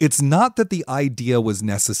it's not that the idea was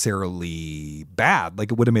necessarily bad.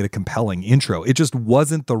 Like it would have made a compelling intro. It just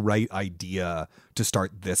wasn't the right idea to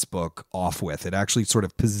start this book off with. It actually sort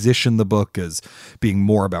of positioned the book as being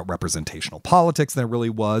more about representational politics than it really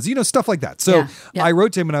was, you know, stuff like that. So I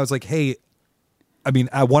wrote to him and I was like, hey, I mean,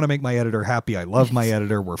 I want to make my editor happy. I love my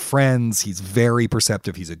editor. We're friends. He's very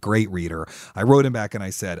perceptive. He's a great reader. I wrote him back and I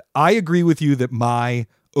said, I agree with you that my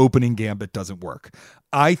opening gambit doesn't work.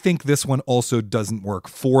 I think this one also doesn't work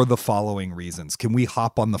for the following reasons. Can we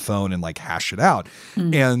hop on the phone and like hash it out?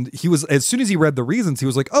 And he was, as soon as he read the reasons, he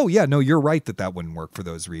was like, oh yeah, no, you're right that wouldn't work for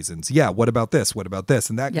those reasons. Yeah. What about this? What about this?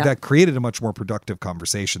 And that created a much more productive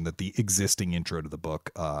conversation that the existing intro to the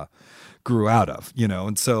book grew out of, you know?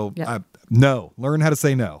 And so no, learn how to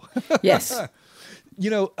say no. Yes.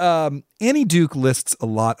 Annie Duke lists a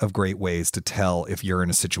lot of great ways to tell if you're in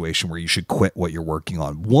a situation where you should quit what you're working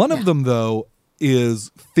on. One of them, though,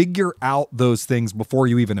 is figure out those things before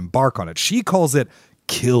you even embark on it. She calls it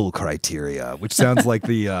kill criteria, which sounds like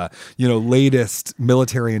the latest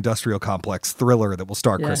military industrial complex thriller that will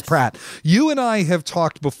star Chris Pratt. You and I have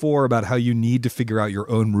talked before about how you need to figure out your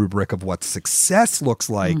own rubric of what success looks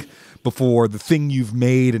like before the thing you've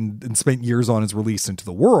made and spent years on is released into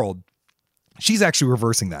the world. She's actually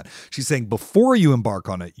reversing that. She's saying before you embark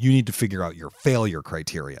on it, you need to figure out your failure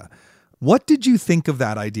criteria. What did you think of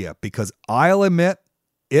that idea? Because I'll admit,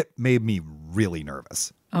 it made me really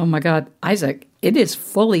nervous. Oh my God, Isaac, it is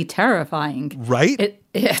fully terrifying. Right?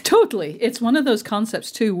 Totally. It's one of those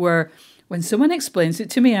concepts too, where when someone explains it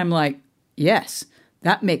to me, I'm like, yes,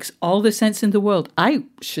 that makes all the sense in the world. I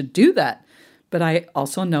should do that. But I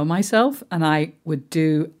also know myself, and I would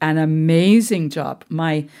do an amazing job.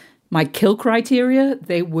 My kill criteria,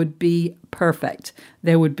 they would be perfect.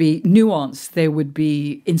 They would be nuanced. They would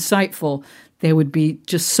be insightful. They would be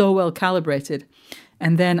just so well calibrated.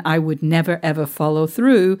 And then I would never, ever follow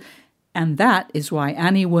through. And that is why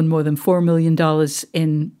Annie won more than $4 million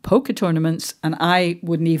in poker tournaments, and I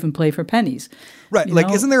wouldn't even play for pennies. Right.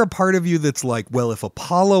 Isn't there a part of you that's like, well, if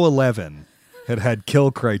Apollo 11 had kill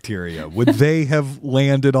criteria, would they have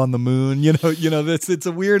landed on the moon? It's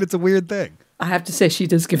a weird thing. I have to say, she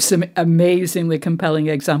does give some amazingly compelling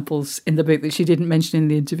examples in the book that she didn't mention in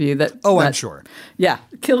the interview. I'm sure. Yeah.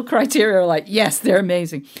 Kill criteria are like, yes, they're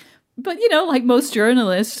amazing. But, like most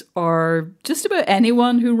journalists or just about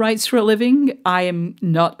anyone who writes for a living, I am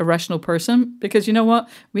not a rational person because you know what?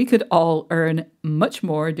 We could all earn much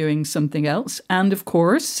more doing something else. And of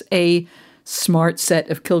course, a smart set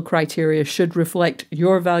of kill criteria should reflect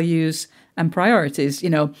your values and priorities.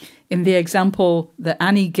 In the example that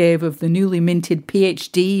Annie gave of the newly minted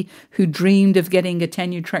PhD who dreamed of getting a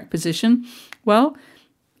tenure-track position, well,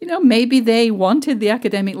 maybe they wanted the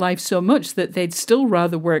academic life so much that they'd still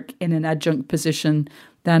rather work in an adjunct position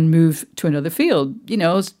than move to another field,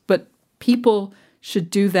 but people should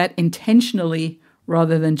do that intentionally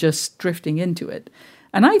rather than just drifting into it.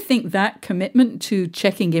 And I think that commitment to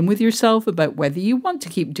checking in with yourself about whether you want to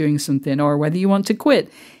keep doing something or whether you want to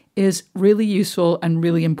quit is really useful and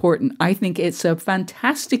really important. I think it's a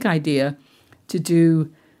fantastic idea to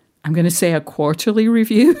do, I'm going to say, a quarterly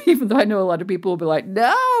review, even though I know a lot of people will be like,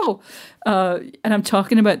 no. And I'm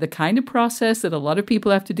talking about the kind of process that a lot of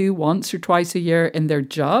people have to do once or twice a year in their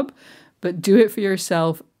job, but do it for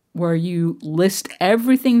yourself where you list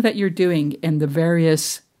everything that you're doing in the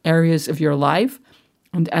various areas of your life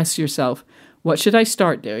and ask yourself, what should I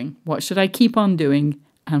start doing? What should I keep on doing?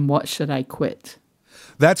 And what should I quit?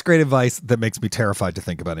 That's great advice that makes me terrified to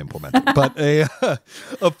think about implementing. But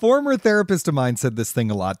a former therapist of mine said this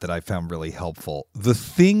thing a lot that I found really helpful. The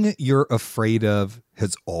thing you're afraid of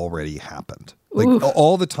has already happened.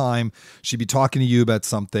 All the time, she'd be talking to you about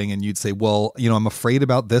something and you'd say, well, I'm afraid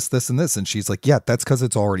about this, this, and this. And she's like, yeah, that's because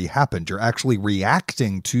it's already happened. You're actually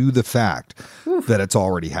reacting to the fact that it's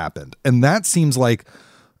already happened. And that seems like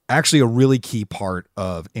actually a really key part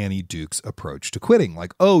of Annie Duke's approach to quitting.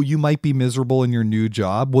 Like, oh, you might be miserable in your new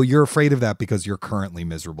job. Well, you're afraid of that because you're currently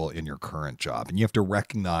miserable in your current job. And you have to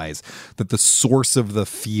recognize that the source of the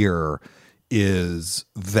fear is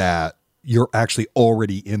that you're actually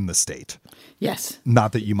already in the state. Yes.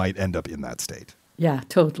 Not that you might end up in that state. Yeah,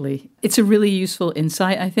 totally. It's a really useful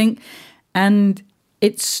insight, I think. And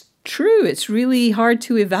it's true. It's really hard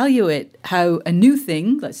to evaluate how a new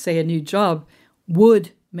thing, let's say a new job,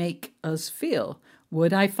 would make us feel.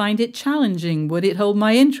 Would I find it challenging? Would it hold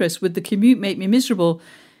my interest? Would the commute make me miserable?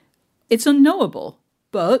 It's unknowable,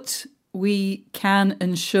 but we can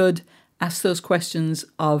and should ask those questions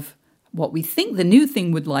of what we think the new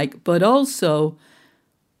thing would like, but also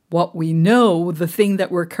what we know the thing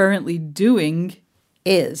that we're currently doing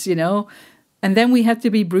is, And then we have to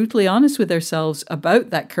be brutally honest with ourselves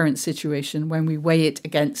about that current situation when we weigh it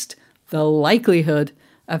against the likelihood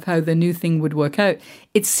of how the new thing would work out.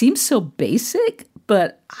 It seems so basic,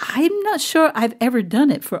 but I'm not sure I've ever done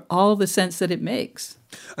it for all the sense that it makes.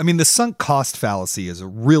 I mean, the sunk cost fallacy is a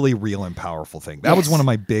really real and powerful thing. That was one of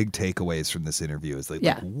my big takeaways from this interview is like,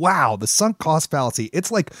 wow, the sunk cost fallacy,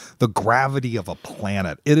 it's like the gravity of a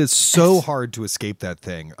planet. It is so hard to escape that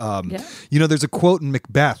thing. There's a quote in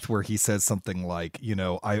Macbeth where he says something like,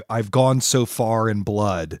 I've gone so far in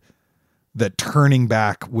blood that turning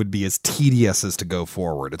back would be as tedious as to go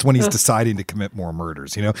forward. It's when he's deciding to commit more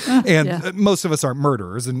murders, you know? Most of us aren't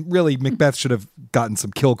murderers, and really Macbeth should have gotten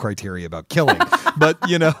some kill criteria about killing. But,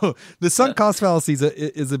 you know, the sunk cost fallacy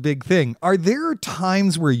is a big thing. Are there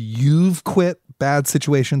times where you've quit bad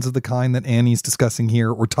situations of the kind that Annie's discussing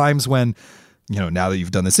here, or times when, you know, now that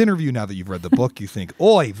you've done this interview, now that you've read the book, you think,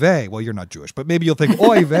 oy vey, well, you're not Jewish, but maybe you'll think,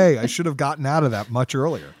 oy vey, I should have gotten out of that much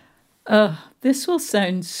earlier. This will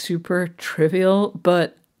sound super trivial,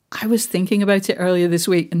 but I was thinking about it earlier this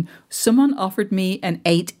week, and someone offered me an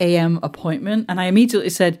 8 a.m. appointment, and I immediately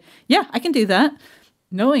said, yeah, I can do that,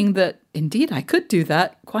 knowing that indeed I could do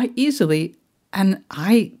that quite easily. And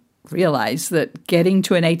I realized that getting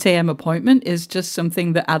to an 8 a.m. appointment is just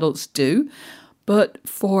something that adults do. But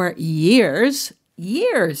for years,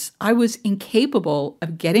 I was incapable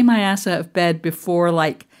of getting my ass out of bed before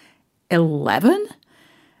like 11.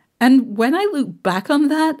 And when I look back on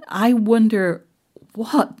that, I wonder,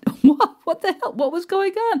 what the hell? What was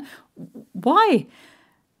going on? Why?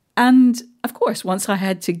 And of course, once I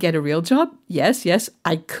had to get a real job, yes,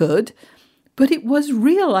 I could. But it was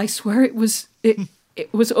real. I swear it was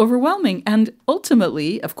overwhelming. And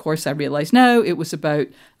ultimately, of course, I realize now it was about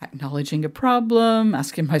acknowledging a problem,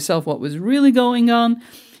 asking myself what was really going on.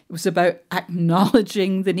 It was about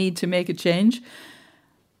acknowledging the need to make a change.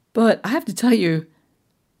 But I have to tell you,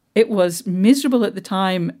 it was miserable at the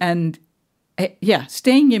time. And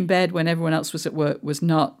staying in bed when everyone else was at work was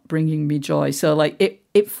not bringing me joy. So like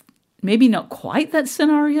it maybe not quite that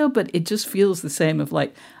scenario, but it just feels the same of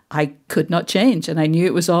like, I could not change and I knew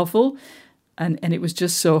it was awful. And it was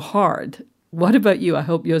just so hard. What about you? I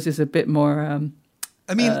hope yours is a bit more...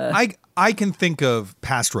 I can think of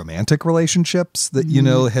past romantic relationships that, you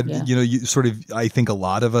know, I think a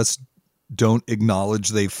lot of us don't acknowledge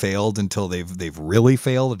they've failed until they've really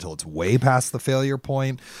failed, until it's way past the failure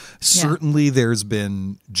point. Certainly there's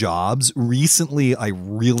been jobs. Recently, I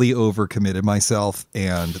really overcommitted myself,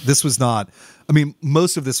 and this was not... I mean,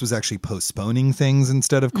 most of this was actually postponing things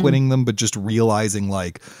instead of quitting them, but just realizing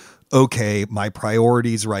like, okay, my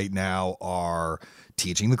priorities right now are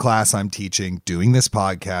teaching the class I'm teaching, doing this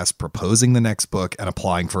podcast, proposing the next book, and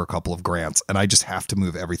applying for a couple of grants. And I just have to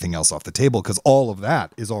move everything else off the table because all of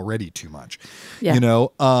that is already too much, you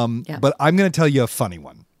know? But I'm going to tell you a funny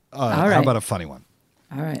one. How about a funny one?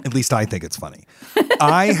 All right. At least I think it's funny.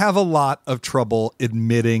 I have a lot of trouble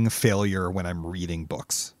admitting failure when I'm reading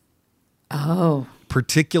books. Oh.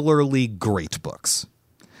 Particularly great books.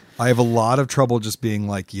 I have a lot of trouble just being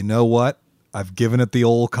like, you know what? I've given it the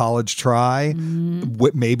old college try.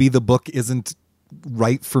 Maybe the book isn't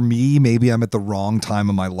right for me. Maybe I'm at the wrong time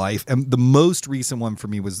of my life. And the most recent one for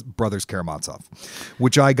me was Brothers Karamazov,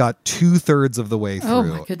 which I got 2/3 of the way through. Oh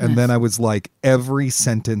my goodness. And then I was like, every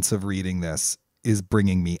sentence of reading this is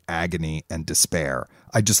bringing me agony and despair.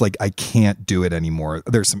 I can't do it anymore.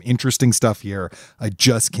 There's some interesting stuff here. I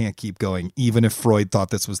just can't keep going, even if Freud thought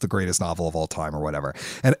this was the greatest novel of all time or whatever.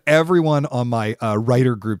 And everyone on my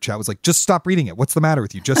writer group chat was like, just stop reading it. What's the matter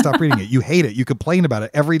with you? Just stop reading it. You hate it. You complain about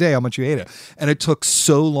it every day how much you hate it. And it took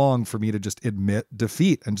so long for me to just admit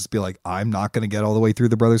defeat and just be like, I'm not going to get all the way through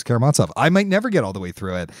the Brothers Karamazov. I might never get all the way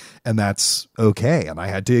through it. And that's okay. And I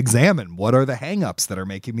had to examine what are the hangups that are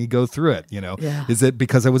making me go through it. You know, is it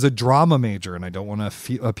because I was a drama major and I don't want to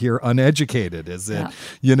appear uneducated? Is it,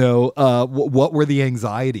 you know, what were the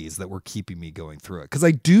anxieties that were keeping me going through it? Because I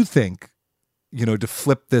do think, you know, to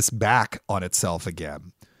flip this back on itself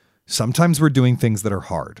again, sometimes we're doing things that are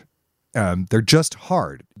hard. They're just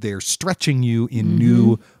hard. They're stretching you in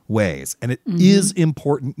new ways. And it is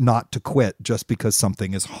important not to quit just because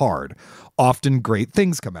something is hard. Often great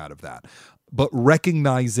things come out of that. But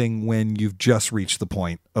recognizing when you've just reached the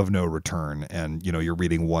point of no return and, you know, you're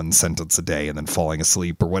reading one sentence a day and then falling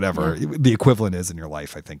asleep or whatever the equivalent is in your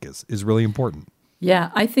life, I think is really important.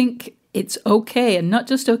 Yeah, I think it's okay, and not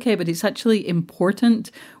just okay, but it's actually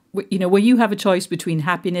important, you know, where you have a choice between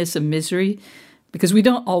happiness and misery, because we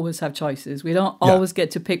don't always have choices. We don't always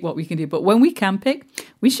get to pick what we can do. But when we can pick,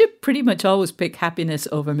 we should pretty much always pick happiness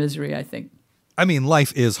over misery, I think. I mean,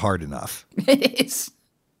 life is hard enough. It is.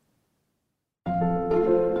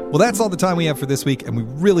 Well, that's all the time we have for this week, and we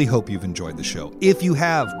really hope you've enjoyed the show. If you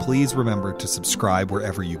have, please remember to subscribe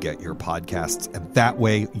wherever you get your podcasts, and that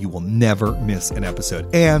way you will never miss an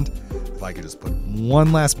episode. And if I could just put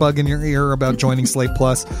one last bug in your ear about joining Slate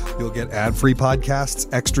Plus, you'll get ad-free podcasts,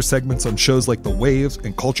 extra segments on shows like The Waves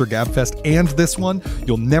and Culture Gabfest, and this one.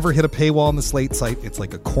 You'll never hit a paywall on the Slate site. It's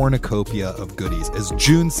like a cornucopia of goodies. As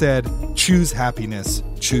June said, choose happiness,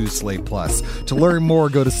 choose Slate Plus. To learn more,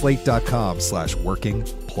 go to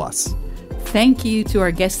slate.com/workingplus. Thank you to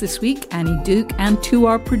our guest this week, Annie Duke, and to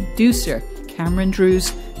our producer, Cameron Drews,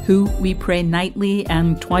 who we pray nightly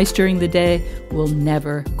and twice during the day will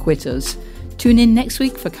never quit us. Tune in next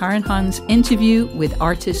week for Karen Hahn's interview with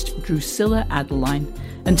artist Drusilla Adeline.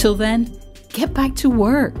 Until then, get back to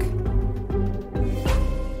work.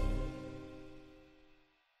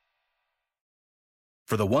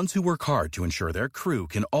 For the ones who work hard to ensure their crew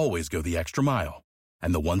can always go the extra mile,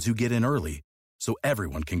 and the ones who get in early so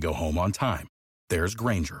everyone can go home on time, there's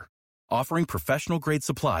Grainger, offering professional-grade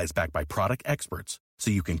supplies backed by product experts so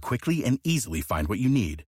you can quickly and easily find what you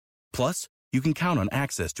need. Plus, you can count on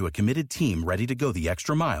access to a committed team ready to go the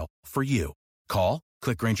extra mile for you. Call,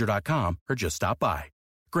 click Grainger.com, or just stop by.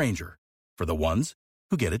 Grainger, for the ones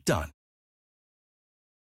who get it done.